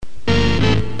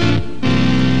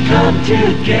come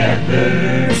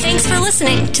together. Thanks for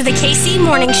listening to the KC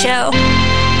Morning Show.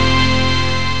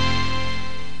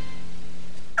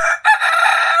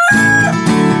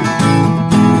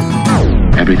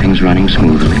 Everything's running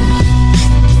smoothly.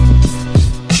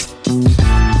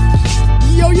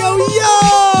 Yo, yo,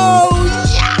 yo!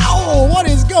 Yow! What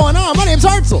is going on? My name's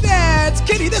Hartzell. That's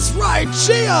Kitty. That's right,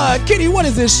 Chia. Kitty, what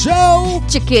is this show?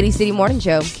 It's your Kitty City Morning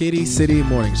Show. Kitty City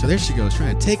Morning Show. There she goes,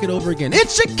 trying to take it over again.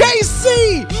 It's your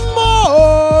KC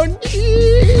Morning Show,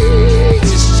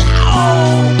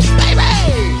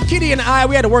 baby! Kitty and I,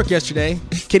 we had to work yesterday.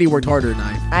 Kitty worked harder than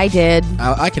I. I did.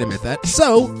 I can admit that.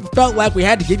 So, felt like we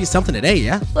had to give you something today,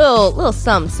 yeah? Little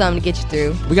something to get you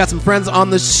through. We got some friends on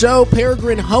the show.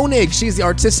 Peregrine Honig, she's the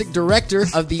artistic director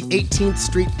of the 18th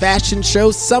Street Fashion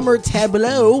Show. Summer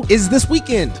Tableau is this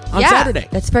weekend on Saturday.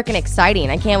 That's freaking exciting.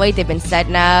 I can't wait. They've been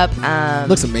setting up.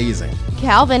 Looks amazing.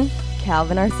 Calvin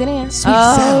Arsenia. Sweet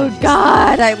sound.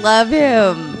 God, I love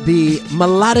him. The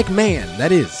melodic man,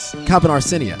 that is Calvin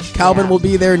Arsenia. Calvin will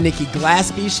be there. Nikki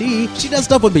Glaspie, she does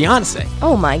stuff with Beyonce.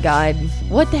 Oh my God.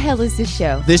 What the hell is this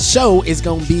show? This show is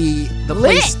going to be the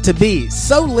place to be.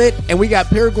 So lit. And we got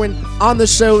Peregrine on the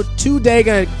show today,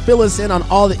 going to fill us in on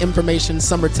all the information,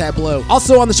 Summer Tableau.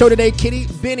 Also on the show today, Kitty,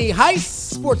 Benny Heiss,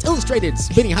 Sports Illustrated's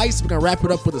Benny Heiss. We're going to wrap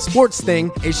it up with a sports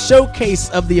thing, a showcase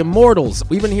of the immortals.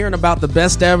 We've been hearing about the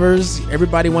best evers.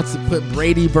 Everybody wants to put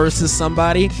Brady versus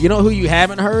somebody. You know who you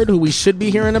haven't heard, who we should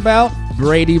be hearing about?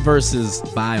 Brady versus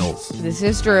Biles. This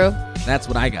is true. That's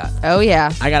what I got. Oh,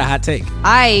 yeah. I got a hot take.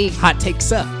 Hot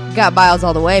takes up. Got Biles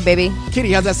all the way, baby.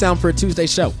 Kitty, how's that sound for a Tuesday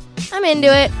show? I'm into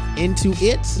it. Into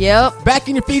it? Yep. Back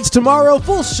in your feeds tomorrow.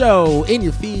 Full show in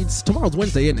your feeds. Tomorrow's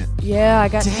Wednesday, isn't it? Yeah, I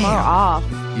got tomorrow off.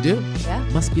 You do? Yeah.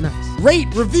 Must be nice. Rate,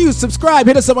 review, subscribe.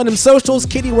 Hit us up on them socials.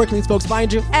 Kitty, where can these folks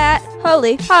find you? At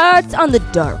Holy Hearts on the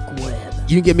dark web.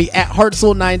 You can get me at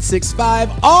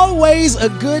Hartzell965. Always a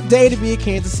good day to be a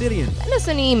Kansas Citian. Send us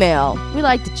an email. We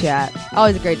like to chat.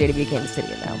 Always a great day to be a Kansas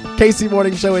Citian, though.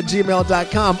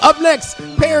 KCMorningshow@gmail.com. Up next,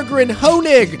 Peregrine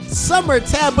Honig, Summer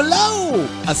Tableau,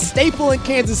 a staple in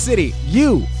Kansas City.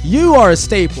 You are a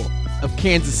staple of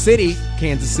Kansas City.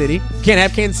 Kansas City. Can't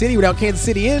have Kansas City without Kansas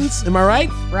Cityans. Am I right?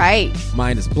 Right.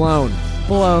 Mine is blown.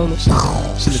 Should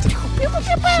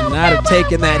not have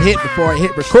taken that hit before I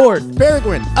hit record.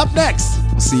 Peregrine, up next.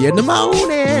 We'll see you in the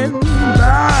morning.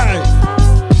 Bye.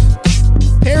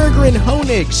 Peregrine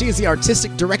Honig. She is the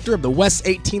artistic director of the West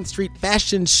 18th Street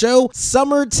Fashion Show,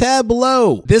 Summer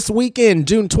Tableau. This weekend,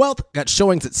 June 12th, got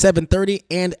showings at 7:30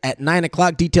 and at 9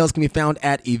 o'clock. Details can be found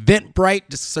at Eventbrite.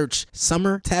 Just search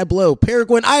Summer Tableau.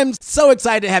 Peregrine, I am so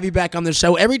excited to have you back on the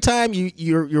show. Every time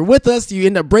you're with us, you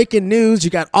end up breaking news. You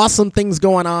got awesome things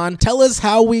going on. Tell us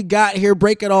how we got here,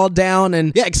 break it all down,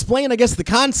 and explain, I guess, the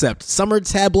concept, Summer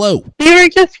Tableau. We were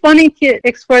just wanting to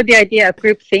explore the idea of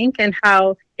groupthink and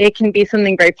how it can be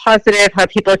something very positive, how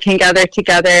people can gather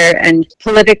together and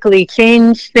politically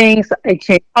change things,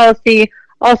 change policy.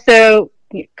 Also,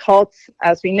 cults,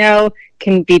 as we know,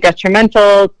 can be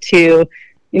detrimental to,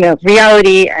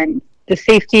 reality and the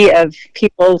safety of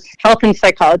people's health and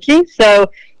psychology.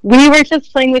 So we were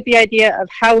just playing with the idea of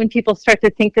how when people start to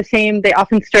think the same, they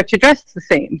often start to dress the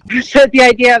same. So the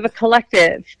idea of a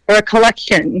collective or a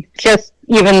collection, just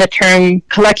even the term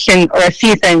collection or a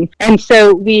season. And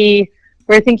so we're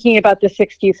thinking about the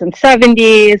 60s and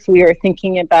 70s. We were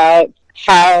thinking about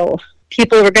how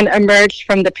people were going to emerge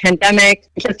from the pandemic,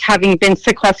 just having been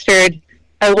sequestered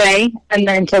away and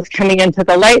then just coming into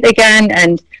the light again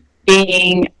and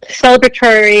being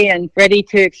celebratory and ready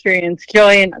to experience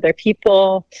joy in other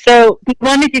people. So we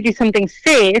wanted to do something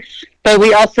safe, but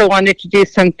we also wanted to do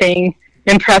something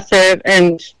impressive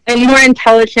and more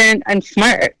intelligent and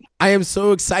smart. I am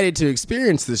so excited to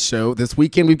experience this show this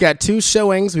weekend. We've got two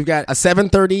showings. We've got a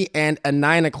 7:30 and a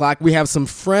 9 o'clock. We have some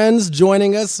friends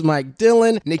joining us. Mike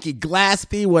Dillon, Nikki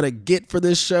Glaspie, what a get for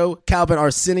this show. Calvin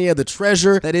Arsenia, the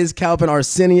treasure that is Calvin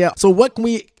Arsenia. So what can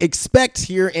we expect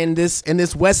here in this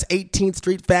West 18th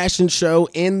Street Fashion Show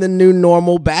in the new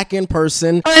normal, back in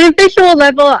person? On a visual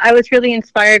level, I was really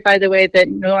inspired by the way that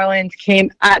New Orleans came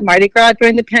at Mardi Gras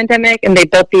during the pandemic, and they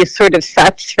built these sort of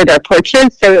sets for their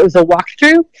porches. So it was a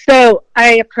walkthrough. So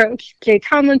I approached Jay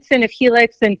Tomlinson of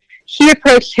Helix, and he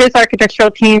approached his architectural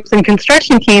teams and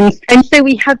construction teams. And so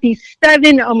we have these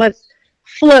 7 almost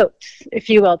floats, if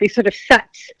you will, these sort of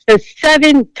sets. So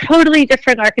 7 totally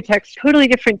different architects, totally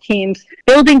different teams,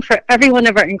 building for every one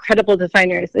of our incredible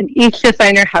designers. And each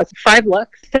designer has 5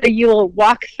 looks. So you will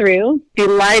walk through, be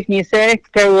live music.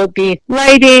 There will be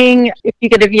lighting. If you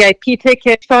get a VIP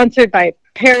ticket, sponsored by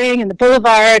Pairing and the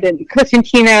Boulevard and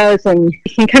Costantino's, and you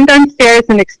can come downstairs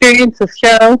and experience the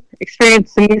show,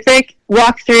 experience the music,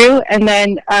 walk through, and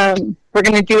then we're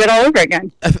going to do it all over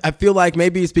again. I feel like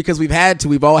maybe it's because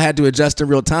we've all had to adjust in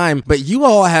real time, but you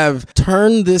all have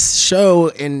turned this show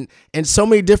in so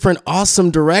many different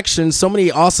awesome directions, so many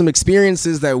awesome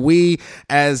experiences that we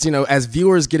as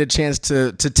viewers get a chance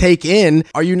to take in.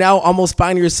 Are you now almost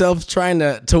finding yourself trying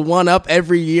to one up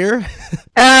every year?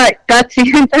 That's the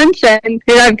intention.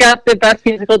 I've got the best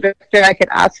musical director I could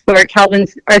ask for. Calvin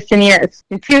Arsinia is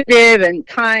intuitive and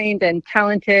kind and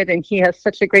talented, and he has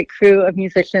such a great crew of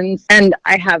musicians. And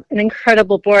I have an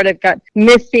incredible board. I've got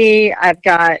Missy, I've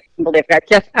got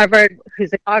Jeff Everett,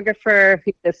 who's a photographer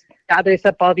who just gathers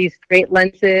up all these great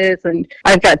lenses. And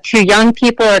I've got two young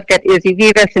people. I've got Izzy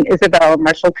Vivas and Isabel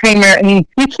Marshall Kramer. I mean,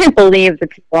 you can't believe the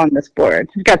people on this board.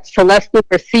 I've got Celeste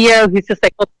Garcia, who's just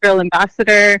like cultural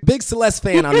ambassador. Big Celeste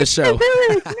fan on this show.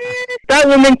 That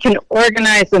woman can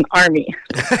organize an army.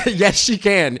 Yes, she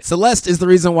can. Celeste is the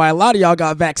reason why a lot of y'all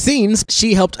got vaccines.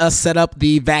 She helped us set up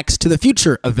the Vax to the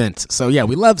Future event. So yeah,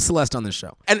 we love Celeste on this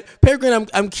show. And Peregrine,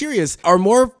 I'm curious, are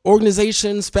more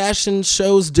organizations, fashion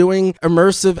shows doing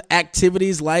immersive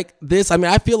activities like this? I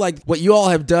mean, I feel like what you all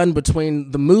have done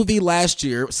between the movie last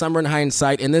year, Summer in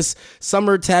Hindsight, and this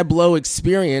Summer Tableau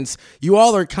experience, you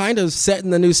all are kind of setting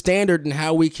the new standard in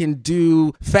how we can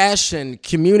do fashion,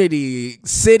 community,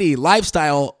 city,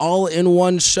 lifestyle, all in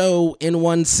one show in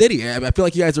one city. I feel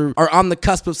like you guys are on the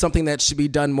cusp of something that should be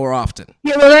done more often.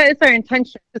 Yeah, well, that is our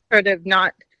intention, to sort of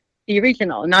not be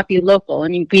regional, not be local. I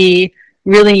mean, we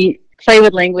really play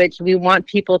with language. We want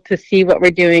people to see what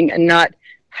we're doing and not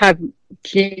have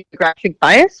geographic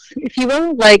bias, if you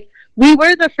will. Like, we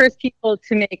were the first people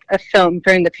to make a film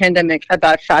during the pandemic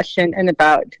about fashion and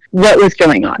about what was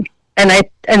going on. And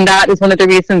that is one of the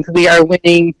reasons we are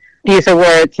winning these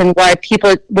awards, and why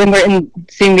people, when we're in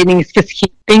Zoom meetings, just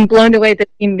keep being blown away that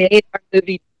we made our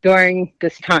movie during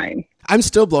this time. I'm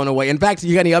still blown away. In fact,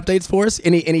 you got any updates for us?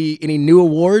 Any new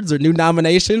awards or new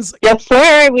nominations? Yes,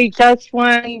 sir. We just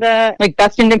won the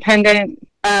Best Independent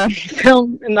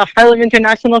film in the Harlem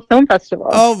International Film Festival.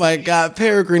 Oh my God,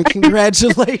 Peregrine,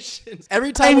 congratulations.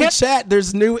 Every time we chat,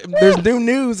 there's new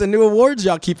news and new awards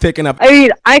y'all keep picking up. I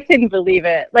mean, I couldn't believe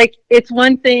it. Like, it's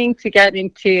one thing to get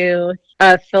into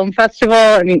a film festival.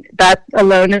 I mean, that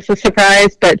alone is a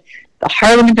surprise, but the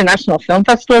Harlem International Film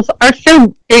Festivals, our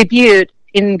film debuted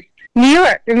in New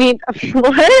York. I mean,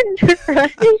 what?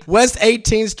 Right? West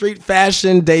 18th Street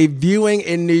Fashion debuting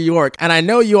in New York. And I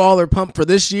know you all are pumped for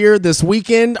this year, this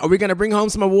weekend. Are we going to bring home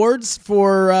some awards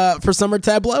for Summer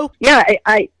Tableau? Yeah,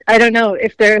 I don't know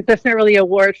if there's not really an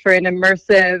award for an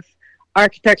immersive,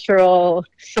 architectural,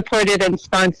 supported and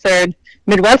sponsored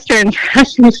Midwestern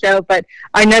fashion show, but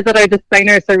I know that our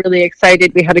designers are really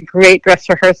excited. We had a great dress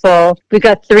rehearsal. We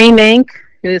got Three Mink,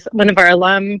 who's one of our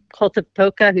alum, Cult of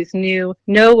Polka, who's new,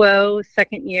 No-Wo,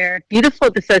 second year, Beautiful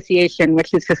Dissociation,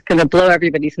 which is just going to blow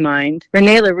everybody's mind,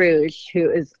 Renee LaRouge, who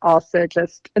is also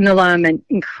just an alum and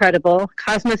incredible,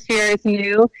 Cosmosphere is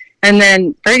new, and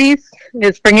then Birdie's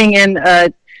is bringing in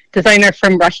a designer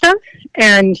from Russia,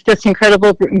 and just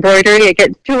incredible embroidery. I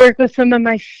get to work with some of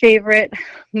my favorite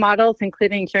models,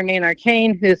 including Jermaine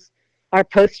Arcane, who's our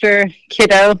poster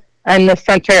kiddo and the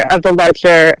center of the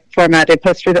larger formatted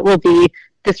poster that will be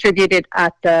distributed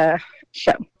at the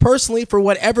show. Personally, for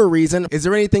whatever reason, is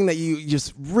there anything that you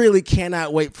just really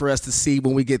cannot wait for us to see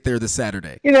when we get there this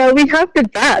Saturday? We have the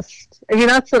best. I mean,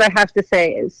 that's what I have to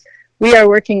say is we are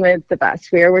working with the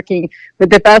best. We are working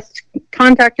with the best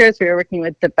contractors. We are working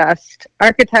with the best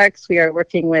architects. We are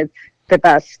working with the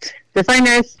best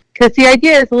designers, because the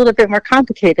idea is a little bit more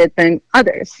complicated than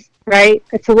others, right?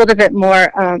 It's a little bit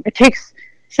more, it takes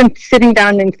some sitting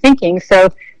down and thinking.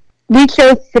 So we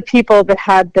chose the people that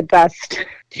had the best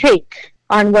take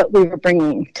on what we were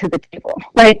bringing to the table.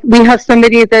 Like, we have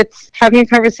somebody that's having a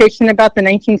conversation about the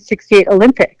 1968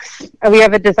 Olympics. We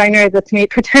have a designer that's made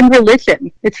pretend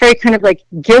religion. It's very kind of like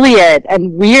Gilead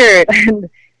and weird, and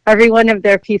every one of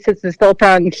their pieces is built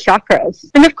on chakras.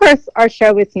 And of course, our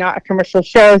show is not a commercial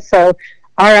show, so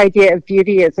our idea of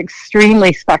beauty is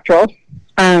extremely spectral.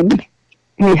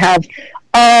 We have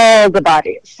all the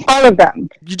bodies, all of them.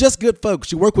 You're just good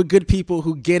folks. You work with good people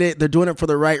who get it. They're doing it for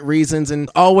the right reasons and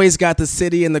always got the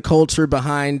city and the culture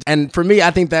behind. And for me,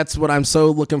 I think that's what I'm so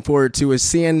looking forward to, is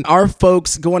seeing our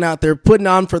folks going out there, putting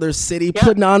on for their city,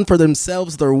 putting on for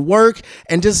themselves, their work,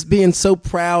 and just being so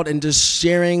proud and just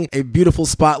sharing a beautiful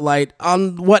spotlight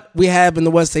on what we have in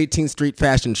the West 18th Street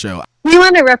Fashion Show. We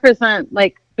want to represent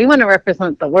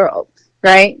the world,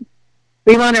 right?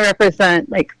 We want to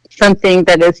represent something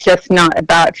that is just not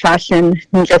about fashion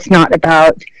and just not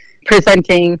about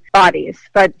presenting bodies,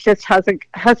 but just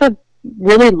has a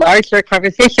really larger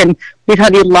conversation. We've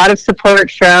had a lot of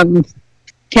support from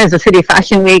Kansas City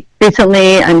Fashion Week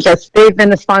recently, and just they've been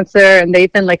the sponsor and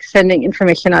they've been like sending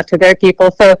information out to their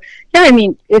people. So yeah, I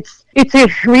mean, it's a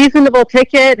reasonable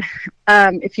ticket.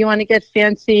 If you want to get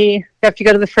fancy, you have to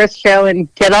go to the first show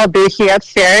and get all bougie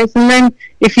upstairs, and then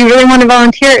if you really want to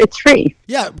volunteer, it's free.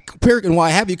 Yeah, Peregrine, while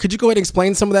I have you, could you go ahead and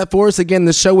explain some of that for us? Again,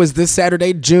 the show is this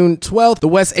Saturday, June 12th, the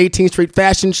West 18th Street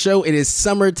Fashion Show. It is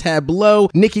Summer Tableau.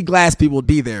 Nikki Glaspie will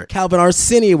be there. Calvin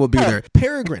Arsenia will be there.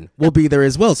 Peregrine will be there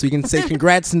as well, so you can say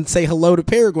congrats and say hello to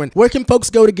Peregrine. Where can folks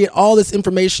go to get all this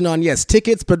information on, yes,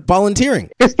 tickets, but volunteering?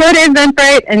 Just go to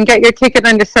Eventbrite and get your ticket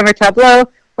under Summer Tableau,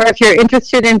 or if you're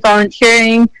interested in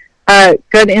volunteering, go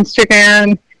to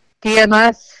Instagram, DM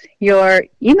us your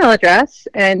email address,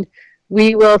 and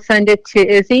we will send it to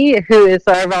Izzy, who is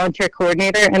our volunteer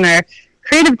coordinator and our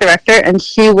creative director, and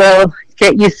she will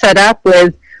get you set up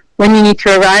with when you need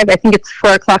to arrive. I think it's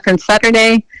 4 o'clock on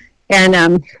Saturday,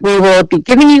 and we will be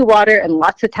giving you water and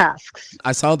lots of tasks.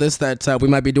 I saw this, that we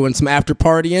might be doing some after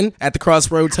partying at the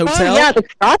Crossroads Hotel. Oh, yeah, the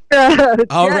Crossroads.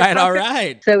 All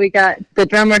right. So we got the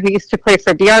drummer who used to play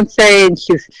for Beyonce, and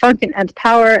she's funk and Nth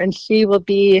Power, and she will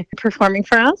be performing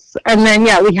for us. And then,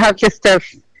 yeah, we have just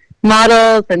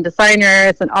models and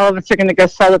designers, and all of us are going to go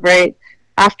celebrate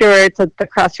afterwards at the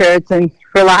Crossroads and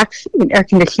relax in air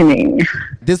conditioning.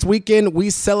 This weekend, we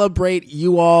celebrate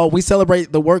you all. We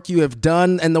celebrate the work you have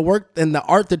done and the work and the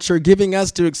art that you're giving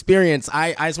us to experience.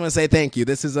 I just want to say thank you.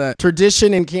 This is a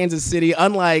tradition in Kansas City,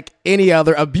 unlike any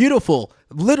other, a beautiful,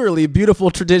 literally beautiful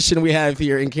tradition we have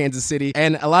here in Kansas City.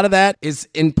 And a lot of that is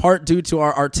in part due to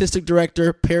our artistic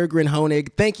director, Peregrine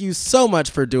Honig. Thank you so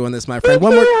much for doing this, my friend.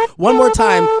 One more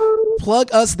time.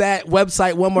 Plug us that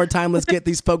website one more time. Let's get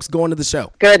these folks going to the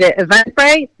show. Go to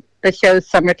Eventbrite. The show's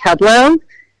Summer Tableau.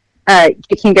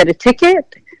 You can get a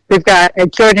ticket. We've got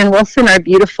Jordan Wilson, our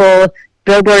beautiful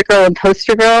billboard girl and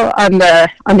poster girl on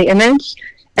the image.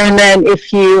 And then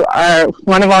if you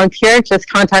want to volunteer, just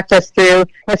contact us through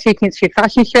West 18th Street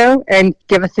Fashion Show and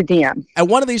give us a DM. At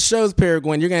one of these shows,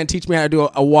 Peregrine, you're going to teach me how to do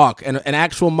a walk, an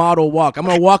actual model walk. I'm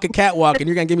going to walk a catwalk, and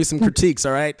you're going to give me some critiques,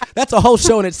 all right? That's a whole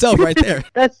show in itself right there.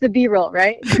 That's the B-roll,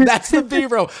 right? That's the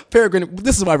B-roll. Peregrine,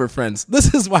 this is why we're friends.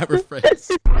 This is why we're friends.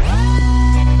 To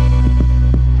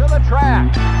the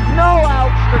track. No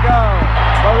outs to go.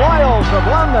 The Royals have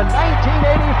won the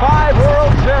 1985 World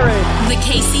Series. The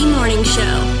KC Morning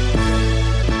Show.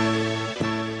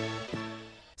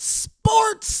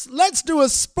 Sports. Let's do a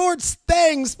sports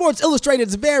thing. Sports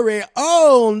Illustrated's very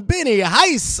own Benny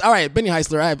Heiss. All right, Benny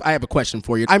Heisler, I have a question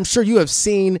for you. I'm sure you have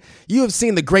seen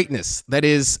the greatness that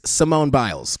is Simone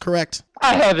Biles, correct?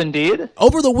 I have indeed.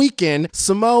 Over the weekend,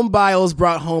 Simone Biles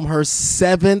brought home her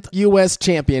 7th U.S.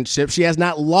 championship. She has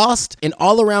not lost in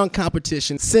all-around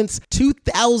competition since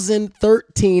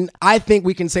 2013. I think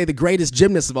we can say the greatest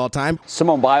gymnast of all time.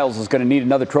 Simone Biles is going to need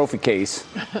another trophy case.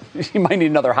 She might need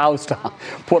another house to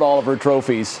put all of her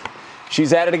trophies.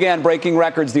 She's at it again, breaking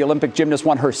records. The Olympic gymnast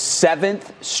won her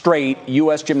 7th straight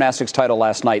U.S. gymnastics title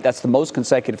last night. That's the most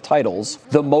consecutive titles,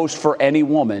 the most for any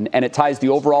woman, and it ties the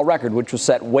overall record, which was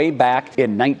set way back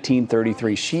in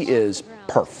 1933. She is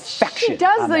perfection. She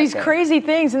does these crazy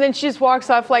things, and then she just walks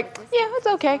off like, yeah, it's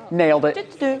okay. Nailed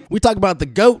it. We talk about the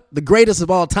GOAT, the greatest of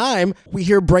all time. We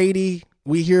hear Brady,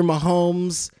 we hear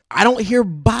Mahomes. I don't hear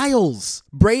Biles.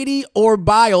 Brady or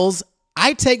Biles,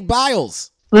 I take Biles.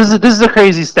 This is a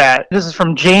crazy stat. This is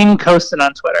from Jane Costin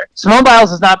on Twitter. Simone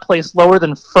Biles has not placed lower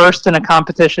than first in a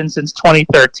competition since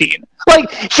 2013. Like,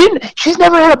 she's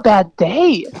never had a bad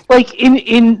day. Like,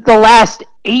 in the last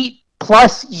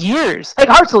 8+ years. Like,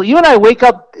 Hartzell, you and I wake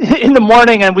up in the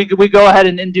morning and we go ahead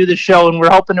and do the show, and we're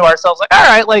hoping to ourselves, like, all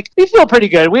right, like, we feel pretty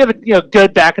good. We have a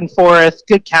good back and forth,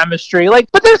 good chemistry.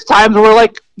 Like, but there's times where,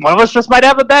 like, one of us just might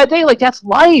have a bad day. Like, that's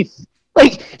life.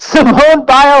 Like, Simone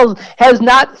Biles has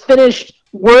not finished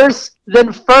worse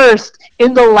than first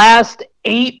in the last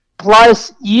 8+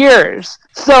 years.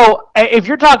 So if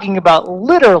you're talking about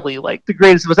literally like the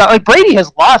greatest, like Brady has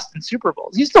lost in Super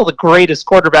Bowls. He's still the greatest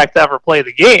quarterback to ever play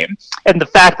the game. And the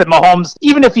fact that Mahomes,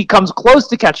 even if he comes close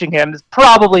to catching him, is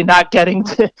probably not getting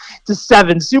to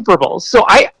 7 Super Bowls. So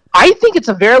I think it's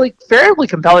a fairly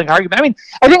compelling argument. I mean,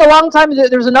 I think a long time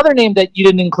there's another name that you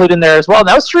didn't include in there as well, and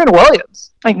that was Serena Williams.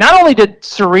 Like, not only did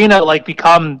Serena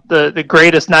become the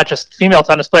greatest, not just female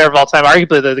tennis player of all time,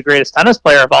 arguably the greatest tennis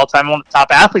player of all time, one of the top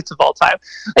athletes of all time.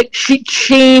 Like, she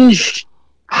changed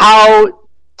how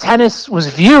tennis was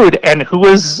viewed and who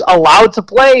was allowed to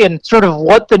play and sort of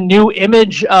what the new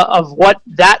image of what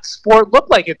that sport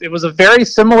looked like. It was a very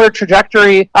similar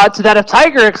trajectory to that of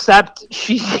Tiger, except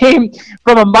she came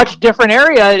from a much different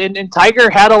area, and Tiger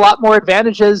had a lot more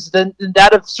advantages than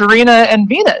that of Serena and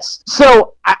Venus.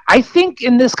 So I think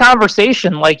in this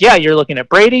conversation, like, yeah, you're looking at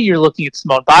Brady, you're looking at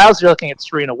Simone Biles, you're looking at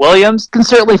Serena Williams. Can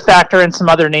certainly factor in some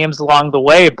other names along the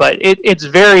way, but it's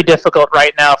very difficult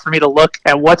right now for me to look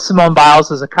at what Simone Biles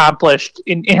has accomplished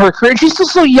in her career. She's still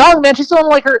so young, man. She's still in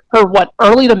like her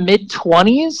early to mid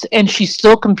 20s, and she's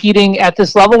still competing at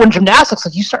this level. When gymnastics,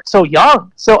 like, you start so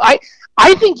young. So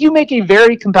I think you make a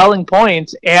very compelling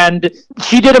point, and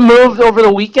she did a move over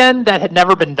the weekend that had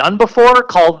never been done before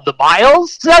called the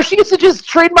Biles. So now she gets to just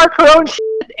trademark her own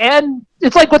shit, and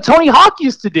it's like what Tony Hawk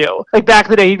used to do. Like back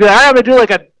in the day, he'd be like, I'm going to do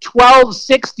like a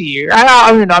 1260.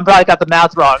 I don't know, I probably got the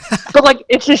math wrong. But like,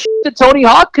 it's just shit that Tony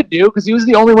Hawk could do because he was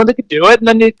the only one that could do it, and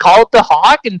then they'd call it the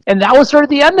Hawk, and that was sort of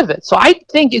the end of it. So I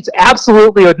think it's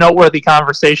absolutely a noteworthy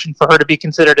conversation for her to be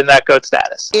considered in that GOAT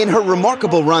status. In her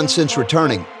remarkable run since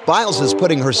returning, Biles is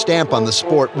putting her stamp on the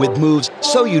sport with moves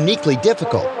so uniquely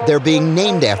difficult, they're being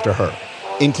named after her,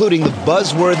 including the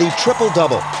buzzworthy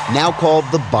triple-double, now called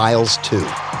the Biles 2.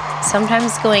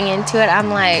 Sometimes going into it,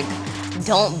 I'm like,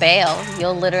 don't bail.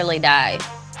 You'll literally die.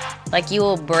 Like, you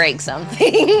will break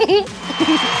something. Simone's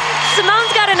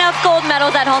got enough gold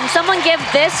medals at home. Someone give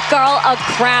this girl a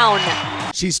crown.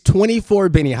 She's 24,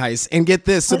 Benny Heiss, and get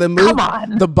this. So the move,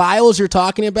 the Biles you're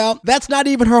talking about, that's not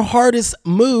even her hardest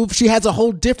move. She has a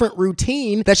whole different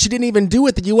routine that she didn't even do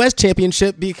at the U.S.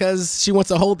 Championship because she wants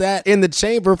to hold that in the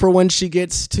chamber for when she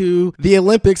gets to the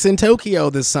Olympics in Tokyo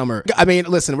this summer. I mean,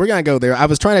 listen, we're going to go there. I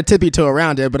was trying to tippy-toe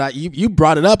around it, but you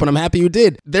brought it up, and I'm happy you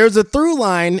did. There's a through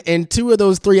line in two of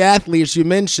those three athletes you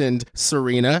mentioned,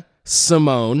 Serena,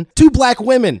 Simone, two black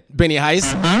women, Benny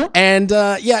Heiss, and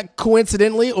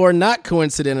coincidentally or not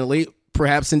coincidentally,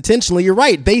 perhaps intentionally, you're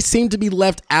right, they seem to be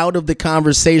left out of the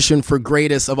conversation for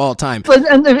greatest of all time.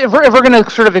 And if we're going to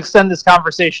sort of extend this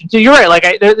conversation, so you're right,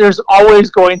 like there's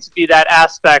always going to be that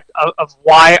aspect of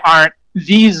why aren't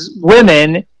these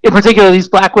women, in particular these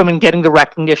black women, getting the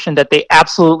recognition that they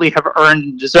absolutely have earned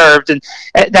and deserved. And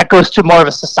that goes to more of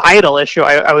a societal issue,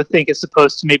 I would think, as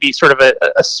opposed to maybe sort of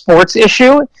a sports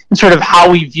issue, and sort of how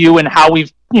we view and how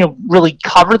we've really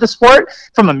cover the sport.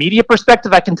 From a media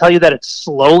perspective, I can tell you that it's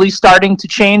slowly starting to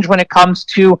change when it comes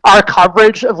to our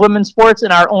coverage of women's sports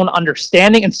and our own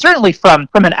understanding, and certainly from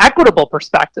an equitable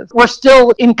perspective. We're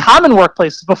still in common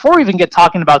workplaces, before we even get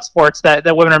talking about sports, that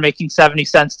women are making 70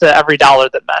 cents to every dollar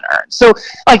that men earn. So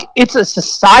like, it's a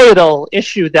societal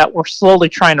issue that we're slowly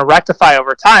trying to rectify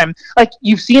over time. Like,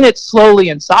 you've seen it slowly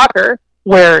in soccer,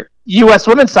 where U.S.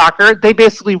 women's soccer, they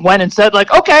basically went and said,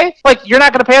 like, okay, like, you're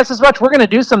not going to pay us as much, we're going to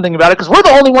do something about it because we're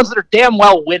the only ones that are damn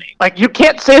well winning. Like, you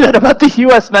can't say that about the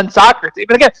U.S. men's soccer team.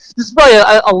 But again, this is probably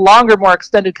a longer, more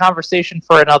extended conversation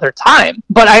for another time.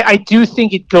 But I do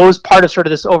think it goes part of sort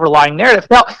of this overlying narrative.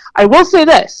 Now, I will say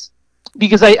this,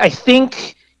 because I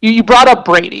think you brought up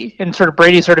Brady, and sort of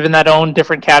Brady sort of in that own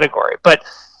different category. But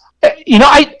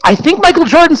I think Michael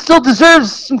Jordan still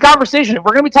deserves some conversation. If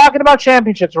we're going to be talking about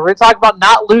championships, we're going to talk about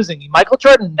not losing. Michael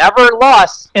Jordan never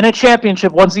lost in a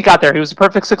championship once he got there. He was a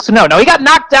perfect 6-0. Now, he got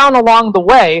knocked down along the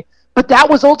way, but that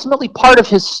was ultimately part of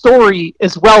his story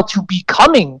as well, to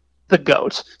becoming the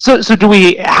GOAT. So do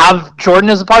we have Jordan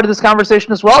as a part of this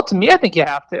conversation as well? To me, I think you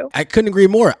have to. I couldn't agree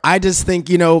more. I just think,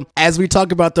 as we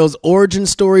talk about those origin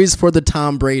stories for the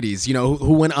Tom Bradys,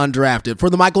 who went undrafted, for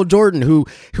the Michael Jordan, who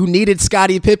needed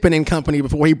Scottie Pippen and company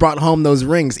before he brought home those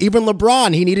rings. Even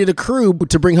LeBron, he needed a crew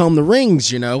to bring home the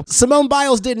rings, Simone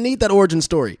Biles didn't need that origin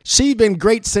story. She's been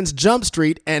great since Jump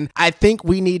Street, and I think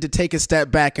we need to take a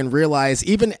step back and realize,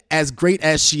 even as great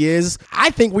as she is, I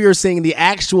think we are seeing the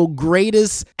actual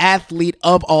greatest athlete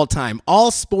of all time.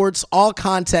 All sports, all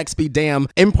contexts be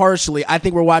damned. Impartially, I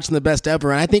think we're watching the best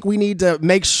ever, and I think we need to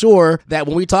make sure that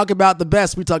when we talk about the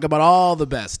best, we talk about all the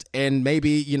best, and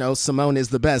maybe, Simone is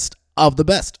the best of the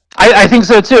best. I think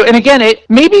so too. And again,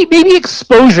 maybe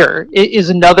exposure is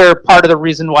another part of the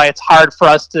reason why it's hard for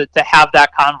us to have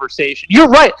that conversation. You're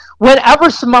right.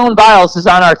 Whenever Simone Biles is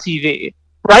on our TV,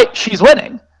 right, she's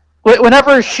winning.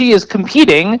 Whenever she is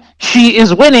competing, she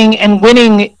is winning, and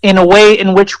winning in a way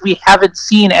in which we haven't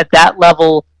seen at that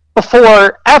level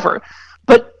before, ever.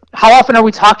 But how often are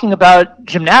we talking about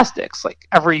gymnastics? Like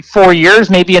every 4 years,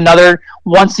 maybe another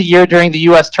once a year during the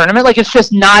U.S. tournament? Like, it's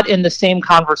just not in the same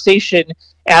conversation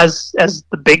as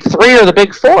the big three or the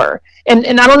big four.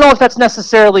 And I don't know if that's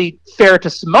necessarily fair to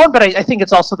Simone, but I think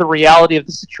it's also the reality of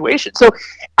the situation. So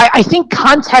I think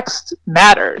context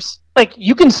matters. Like,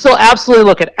 you can still absolutely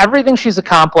look at everything she's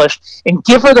accomplished and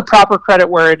give her the proper credit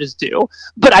where it is due.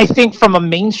 But I think from a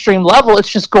mainstream level, it's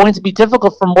just going to be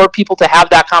difficult for more people to have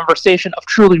that conversation of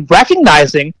truly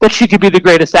recognizing that she could be the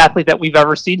greatest athlete that we've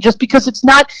ever seen, just because it's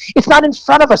not in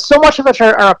front of us. So much of us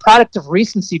are a product of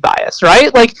recency bias,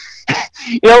 right? Like,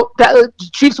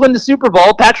 Chiefs win the Super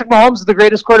Bowl. Patrick Mahomes is the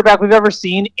greatest quarterback we've ever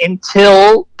seen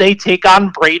until they take on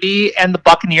Brady and the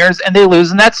Buccaneers and they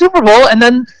lose in that Super Bowl. And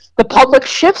then the public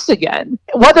shifts again.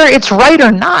 Whether it's right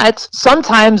or not,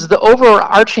 sometimes the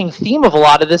overarching theme of a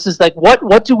lot of this is like,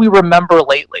 what do we remember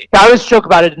lately? I always joke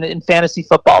about it in fantasy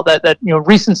football that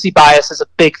recency bias is a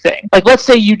big thing. Like, let's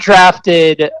say you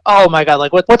drafted, oh my God,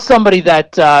 like what's somebody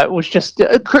that was just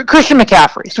Christian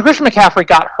McCaffrey. So Christian McCaffrey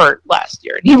got hurt last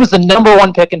year, and he was the number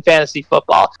 1 pick in fantasy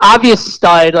football. Obvious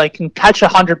stud, like can catch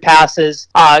 100 passes,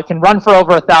 can run for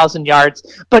over 1,000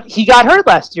 yards, but he got hurt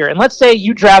last year. And let's say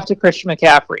you drafted Christian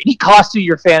McCaffrey. He cost you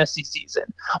your fantasy season.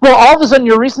 Well, all of a sudden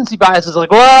your recency bias is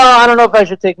like, well, I don't know if I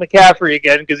should take McCaffrey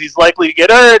again because he's likely to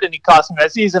get hurt and he cost me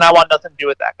that season. I want nothing to do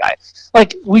with that guy.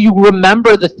 Like, will you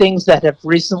remember the things that have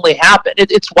recently happened?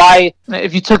 It's why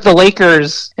if you took the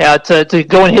Lakers to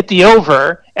go and hit the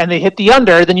over and they hit the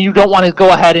under, then you don't want to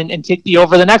go ahead and take the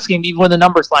over the next game even when the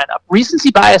numbers line up. Recency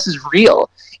bias is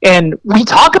real. And we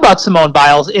talk about Simone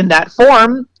Biles in that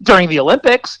form during the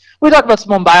Olympics. We talk about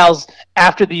Simone Biles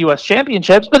after the U.S.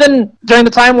 championships, but then during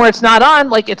the time where it's not on,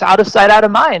 like, it's out of sight, out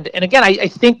of mind. And again, I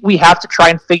think we have to try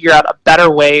and figure out a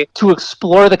better way to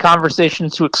explore the conversation,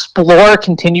 to explore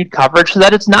continued coverage so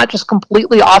that it's not just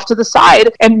completely off to the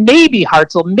side. And maybe,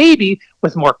 Hartzell, maybe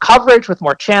with more coverage, with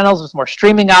more channels, with more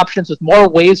streaming options, with more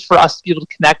ways for us to be able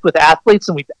to connect with athletes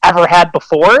than we've ever had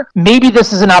before, maybe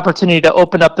this is an opportunity to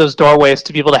open up those doorways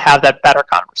to be able to have that better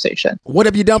conversation. What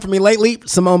have you done for me lately?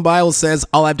 Simone Biles says,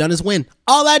 all I've done is win.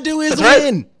 All I do is That's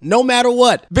win, right. no matter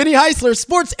what. Benny Heisler,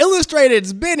 Sports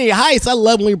Illustrated's Benny Heis. I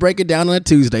love when we break it down on a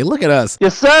Tuesday. Look at us.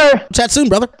 Yes, sir. Chat soon,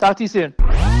 brother. Talk to you soon.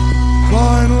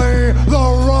 Finally,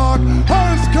 The Rock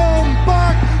has come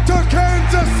back to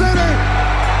Kansas City.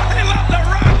 They love The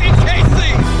Rock in KC.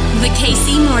 The KC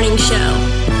Morning Show.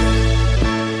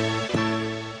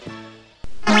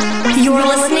 You're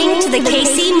listening to The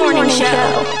KC Morning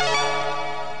Show.